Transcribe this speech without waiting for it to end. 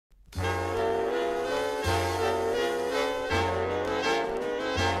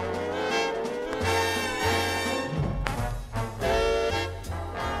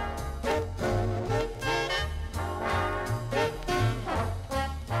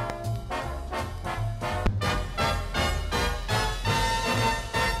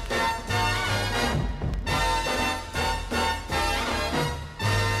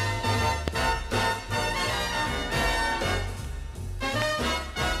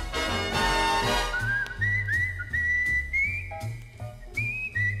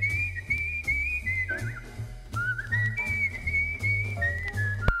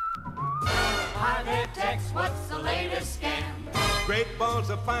balls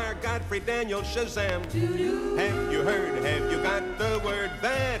of fire, Godfrey, Daniel, Shazam. Have you heard, have you got the word?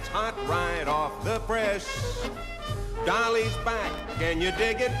 That's hot right off the press. Dolly's back, can you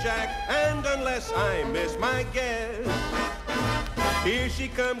dig it, Jack? And unless I miss my guess, here she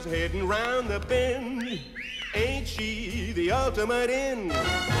comes heading round the bend. Ain't she the ultimate in?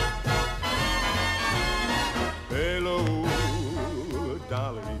 Hello,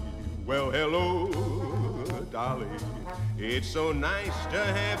 Dolly. Well, hello, Dolly. It's so nice to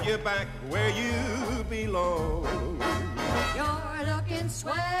have you back where you belong. You're looking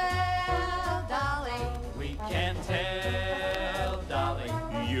swell, Dolly. We can tell, Dolly.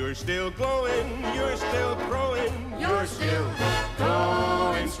 You're still glowing, you're still growing, You're still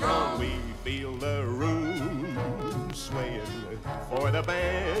going strong. We feel the room swaying for the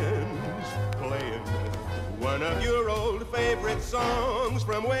band's playing one of your old favorite songs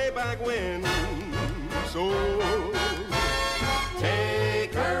from way back when. So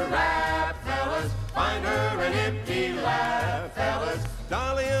take her rap, fellas, find her an empty laugh, fellas.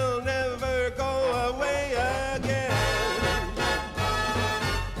 Dolly'll never go away again.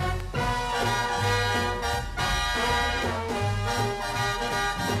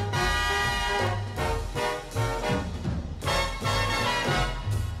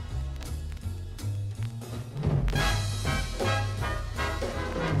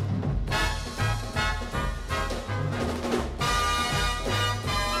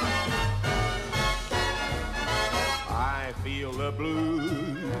 Feel the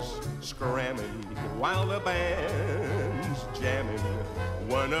blues scramming while the band's jamming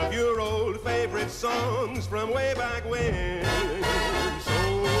one of your old favorite songs from way back when.